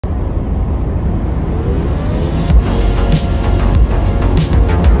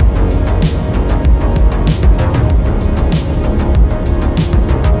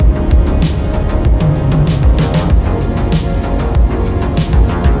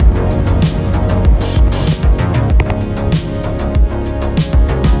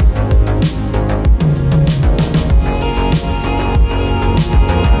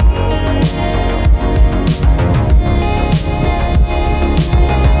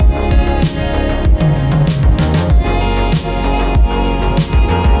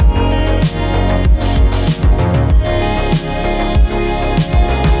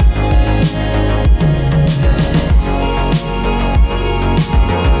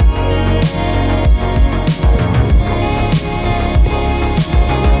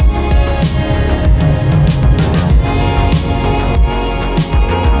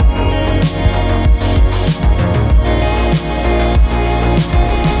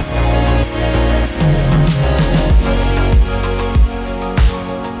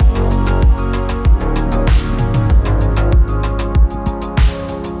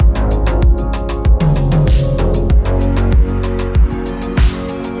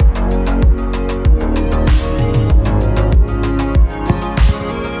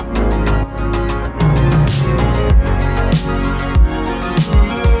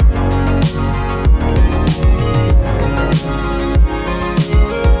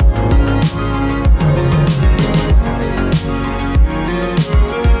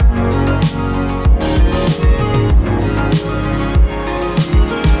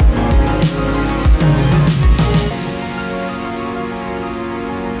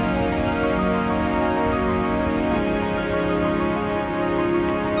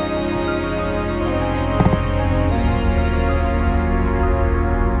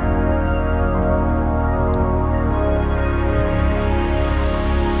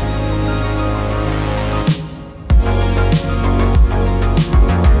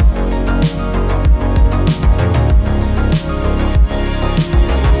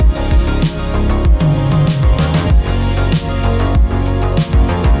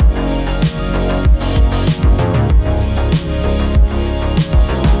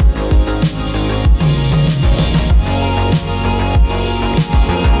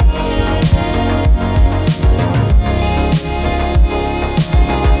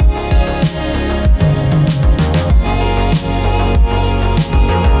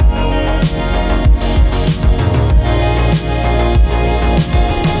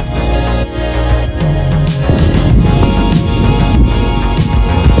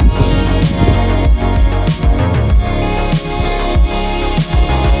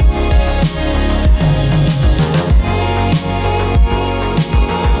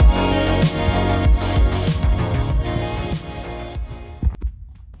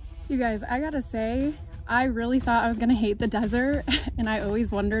You guys, I gotta say, I really thought I was gonna hate the desert, and I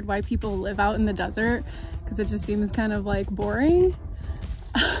always wondered why people live out in the desert, because it just seems kind of like boring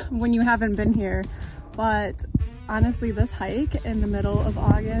when you haven't been here. But honestly, this hike in the middle of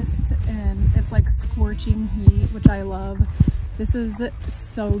August, and it's like scorching heat, which I love. This is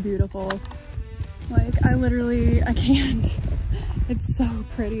so beautiful. Like, I can't. It's so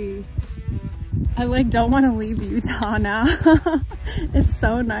pretty. I like don't want to leave Utah now. It's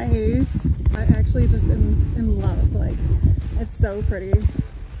so nice. I actually just am in love. Like, it's so pretty.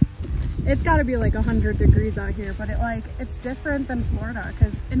 It's got to be like 100 degrees out here, but it's different than Florida,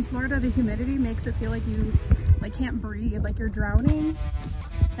 because in Florida the humidity makes it feel like you like can't breathe, like you're drowning.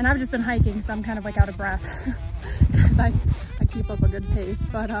 And I've just been hiking, so I'm kind of like out of breath because I keep up a good pace.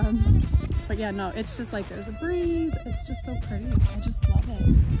 But yeah, no, it's just like there's a breeze. It's just so pretty. I just love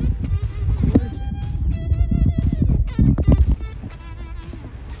it. It's gorgeous.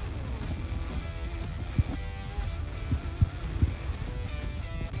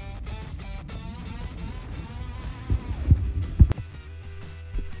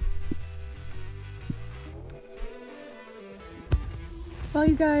 Well,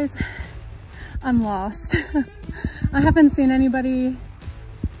 you guys, I'm lost. I haven't seen anybody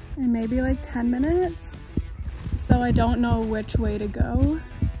in maybe like 10 minutes, so I don't know which way to go.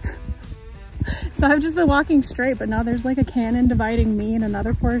 So I've just been walking straight, but now there's like a canyon dividing me and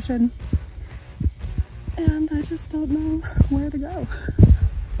another portion, and I just don't know where to go.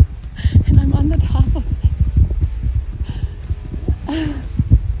 And I'm on the top of this.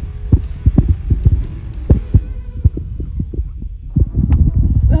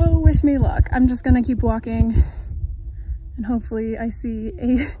 So wish me luck. I'm just gonna keep walking, and hopefully I see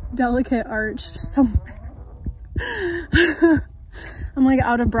a delicate arch somewhere. I'm like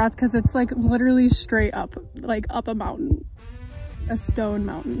out of breath because it's like literally straight up, like up a mountain, a stone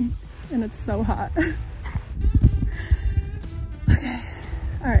mountain, and it's so hot. Okay,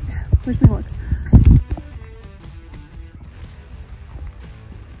 all right, wish me luck.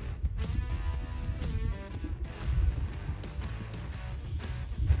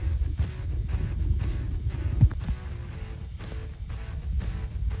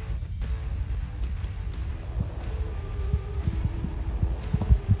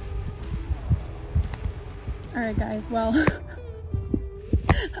 Alright guys, well,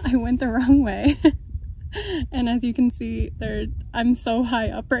 I went the wrong way, and as you can see, I'm so high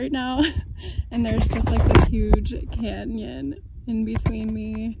up right now, and there's just like this huge canyon in between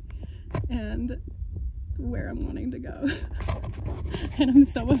me and where I'm wanting to go. And I'm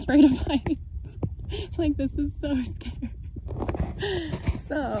so afraid of heights. Like, this is so scary.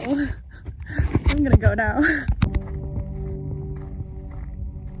 So, I'm gonna go now.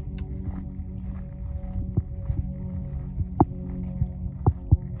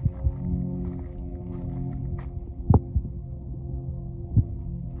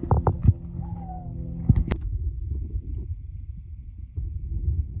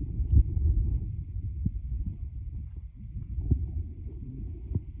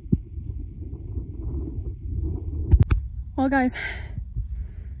 Well guys,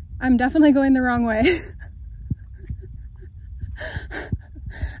 I'm definitely going the wrong way.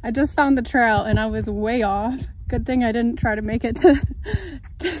 I just found the trail and I was way off. Good thing I didn't try to make it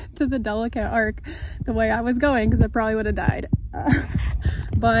to the delicate arc the way I was going, because I probably would have died.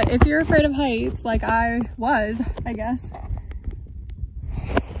 But if you're afraid of heights, like I was, I guess,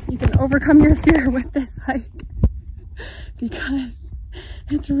 you can overcome your fear with this hike, because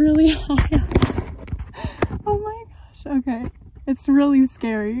it's really high up. Oh my gosh, okay. It's really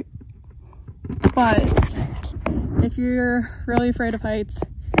scary. But if you're really afraid of heights,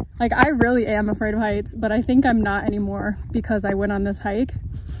 like I really am afraid of heights, but I think I'm not anymore because I went on this hike,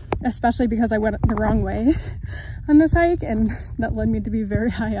 especially because I went the wrong way on this hike, and that led me to be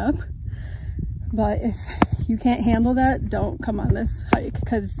very high up. But if you can't handle that, don't come on this hike,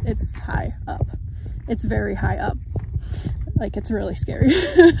 because it's high up. It's very high up. Like, it's really scary.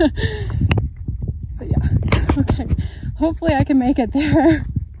 So yeah, okay. Hopefully I can make it there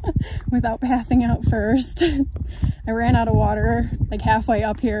without passing out first. I ran out of water like halfway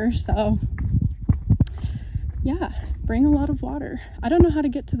up here, so yeah, bring a lot of water. I don't know how to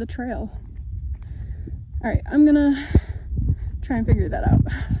get to the trail. All right, I'm gonna try and figure that out.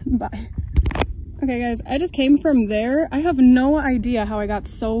 Bye. Okay guys, I just came from there. I have no idea how I got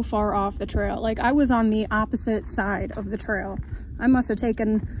so far off the trail. Like, I was on the opposite side of the trail. I must have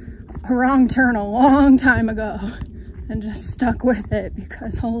taken a wrong turn a long time ago and just stuck with it,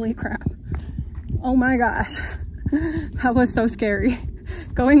 because holy crap. Oh my gosh, that was so scary.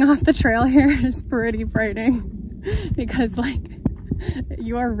 Going off the trail here is pretty frightening, because like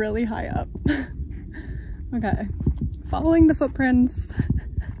You are really high up. Okay, following the footprints.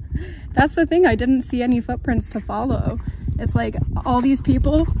 That's the thing, I didn't see any footprints to follow. It's like all these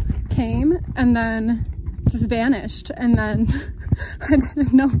people came and then just vanished, and then I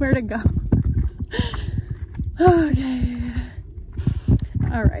didn't know where to go. Okay.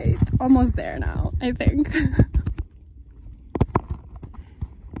 All right, almost there now, I think.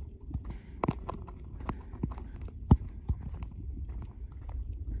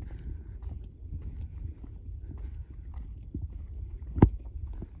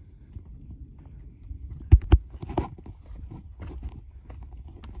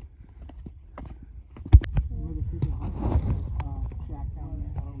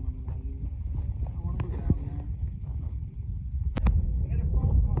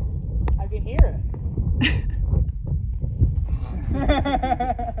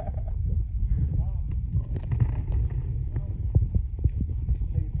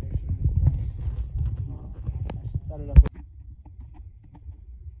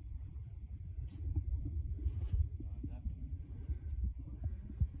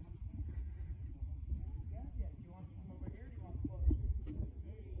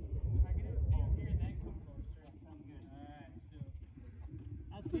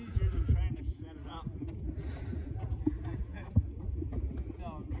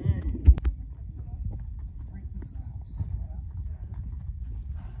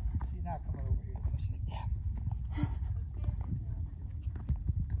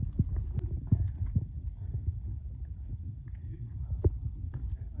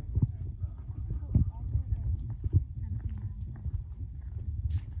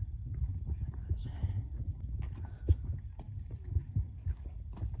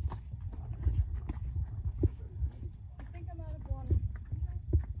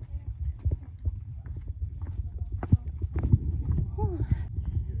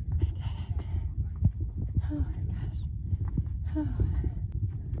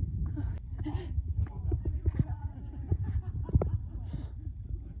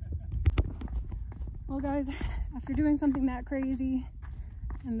 Well guys, after doing something that crazy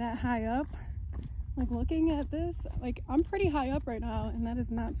and that high up, like looking at this, like I'm pretty high up right now and that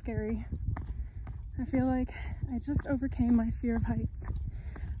is not scary. I feel like I just overcame my fear of heights.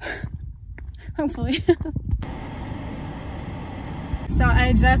 Hopefully. So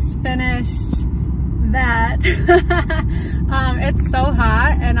I just finished that. It's so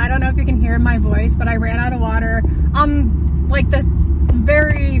hot and I don't know if you can hear my voice, but I ran out of water. Like the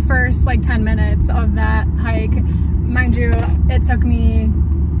very first like 10 minutes of that hike, mind you, it took me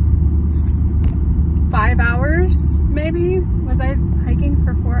 5 hours maybe. Was I hiking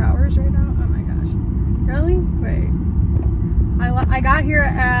for 4 hours right now? Oh my gosh, really? Wait, I got here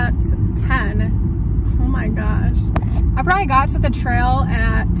at 10. Oh my gosh, I probably got to the trail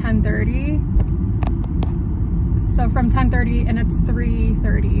at 10:30. So from 10:30 and it's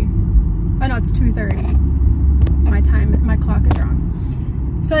 3:30. Oh no, it's 2:30. My clock is wrong.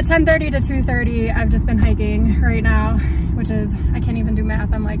 So at 10:30 to 2:30, I've just been hiking right now, which is, I can't even do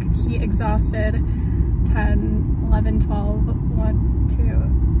math. I'm like heat exhausted. 10, 11, 12,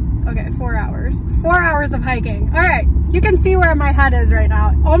 1, 2. Okay, 4 hours. 4 hours of hiking. All right, you can see where my head is right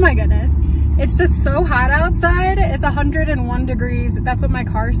now. Oh my goodness. It's just so hot outside. It's 101 degrees. That's what my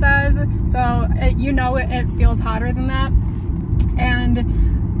car says. So you know it feels hotter than that. And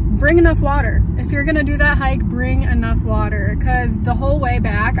bring enough water. If you're gonna do that hike, bring enough water, because the whole way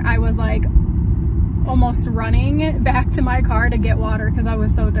back I was like almost running back to my car to get water because I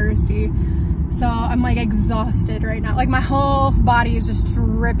was so thirsty. So I'm like exhausted right now. Like my whole body is just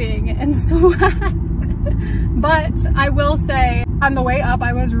dripping in sweat. But I will say on the way up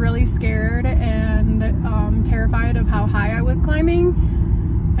I was really scared and terrified of how high I was climbing.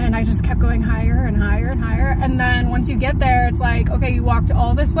 And I just kept going higher and higher and higher. And then once you get there, it's like, okay, you walked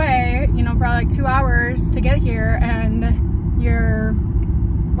all this way, you know, probably like 2 hours to get here. And you're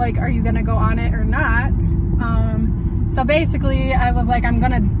like, are you gonna go on it or not? So basically I was like, I'm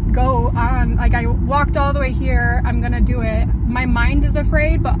gonna go on. Like I walked all the way here, I'm gonna do it. My mind is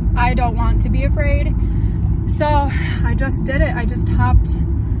afraid, but I don't want to be afraid. So I just did it. I just hopped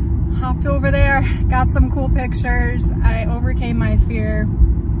over there, got some cool pictures. I overcame my fear.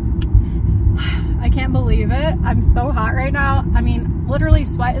 I can't believe it. I'm so hot right now. I mean, literally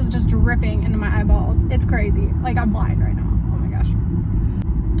sweat is just dripping into my eyeballs. It's crazy. Like I'm blind right now. Oh my gosh.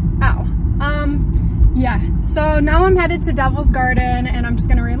 Ow. Yeah. So now I'm headed to Devil's Garden and I'm just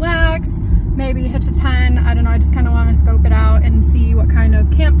gonna relax, maybe hitch a tent. I don't know. I just kind of want to scope it out and see what kind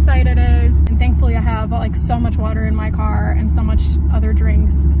of campsite it is. And thankfully I have like so much water in my car and so much other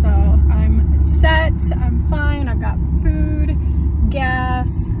drinks. So I'm set. I'm fine. I've got food.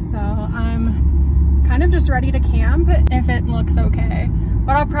 gas, so I'm kind of just ready to camp if it looks okay.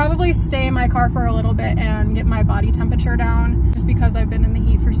 But I'll probably stay in my car for a little bit and get my body temperature down, just because I've been in the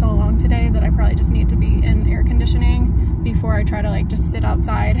heat for so long today that I probably just need to be in air conditioning before I try to like just sit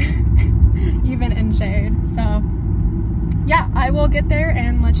outside even in shade. So yeah, I will get there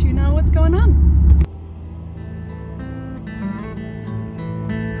and let you know what's going on.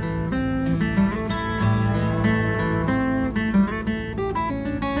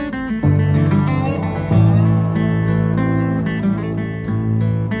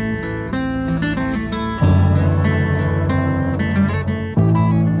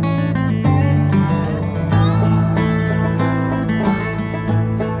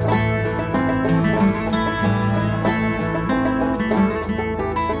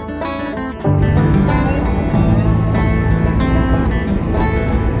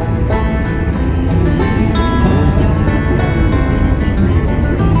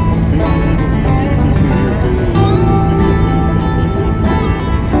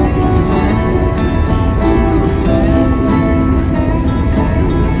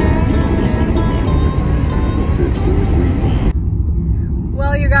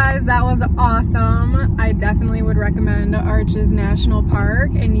 That was awesome. I definitely would recommend Arches National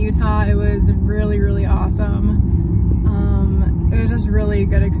Park in Utah. It was really, really awesome. It was just really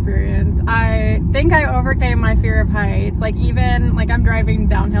good experience. I think I overcame my fear of heights. Like even like I'm driving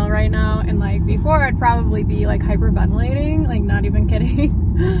downhill right now, and like before I'd probably be like hyperventilating, like not even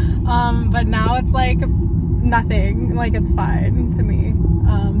kidding. But now it's like nothing, like it's fine to me.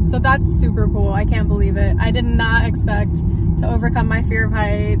 So that's super cool. I can't believe it. I did not expect to overcome my fear of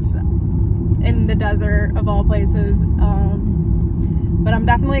heights in the desert of all places. But I'm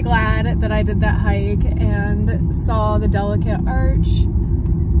definitely glad that I did that hike and saw the delicate arch.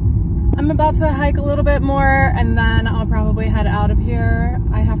 I'm about to hike a little bit more and then I'll probably head out of here.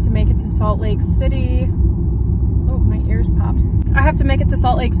 I have to make it to Salt Lake City. Oh, my ears popped. I have to make it to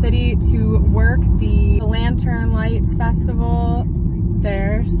Salt Lake City to work the Lantern Lights Festival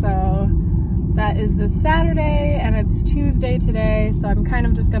there. So that is this Saturday and it's Tuesday today, so I'm kind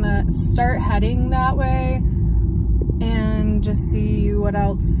of just gonna start heading that way and just see what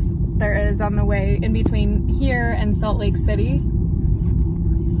else there is on the way in between here and Salt Lake City.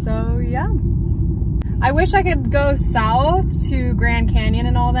 So yeah, I wish I could go south to Grand Canyon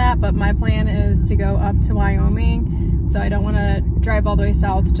and all that, but my plan is to go up to Wyoming, so I don't want to drive all the way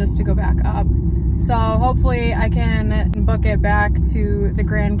south just to go back up. So hopefully I can book it back to the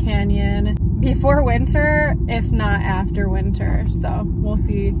Grand Canyon before winter, if not after winter. So we'll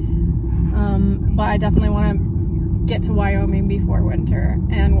see. But I definitely want to get to Wyoming before winter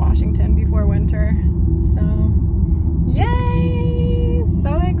and Washington before winter. So yay!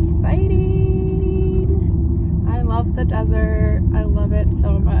 So exciting. I love the desert. I love it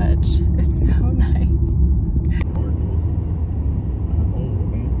so much. It's so nice.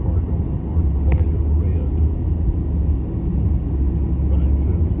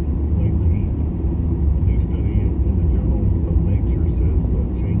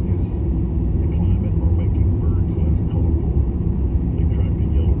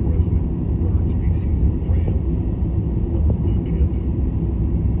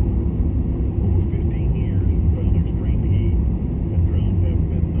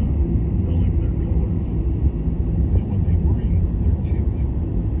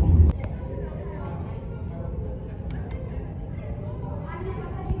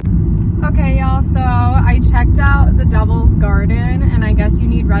 Okay, y'all, so I checked out the Devil's Garden, and I guess you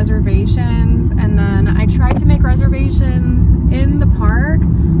need reservations, and then I tried to make reservations in the park,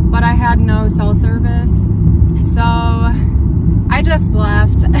 but I had no cell service, so I just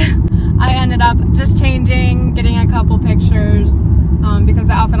left. I ended up just changing, getting a couple pictures, because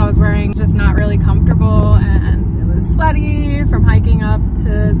the outfit I was wearing was just not really comfortable, and it was sweaty from hiking up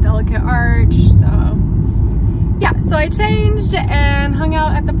to Delicate Arch, so yeah, so I changed and hung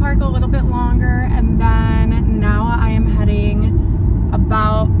out at the park a little bit longer, and then now I am heading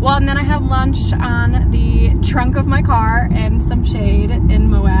and then I had lunch on the trunk of my car and some shade in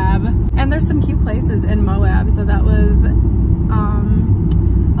Moab. And there's some cute places in Moab, so that was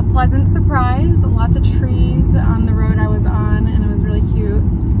a pleasant surprise. Lots of trees on the road I was on, and it was really cute.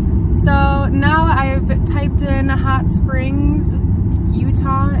 So now I've typed in Hot Springs,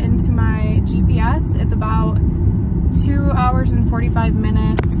 Utah into my GPS. It's about 2 hours and 45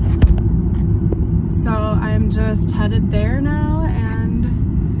 minutes. So I'm just headed there now,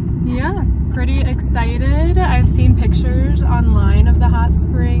 and yeah, pretty excited. I've seen pictures online of the hot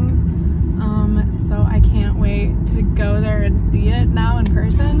springs, so I can't wait to go there and see it now in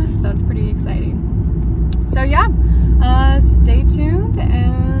person. So it's pretty exciting. So yeah, stay tuned,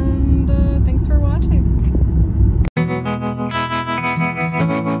 and thanks for watching.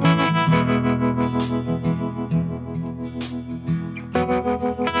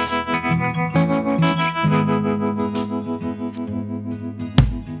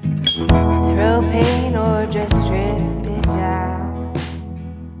 Throw pain or just strip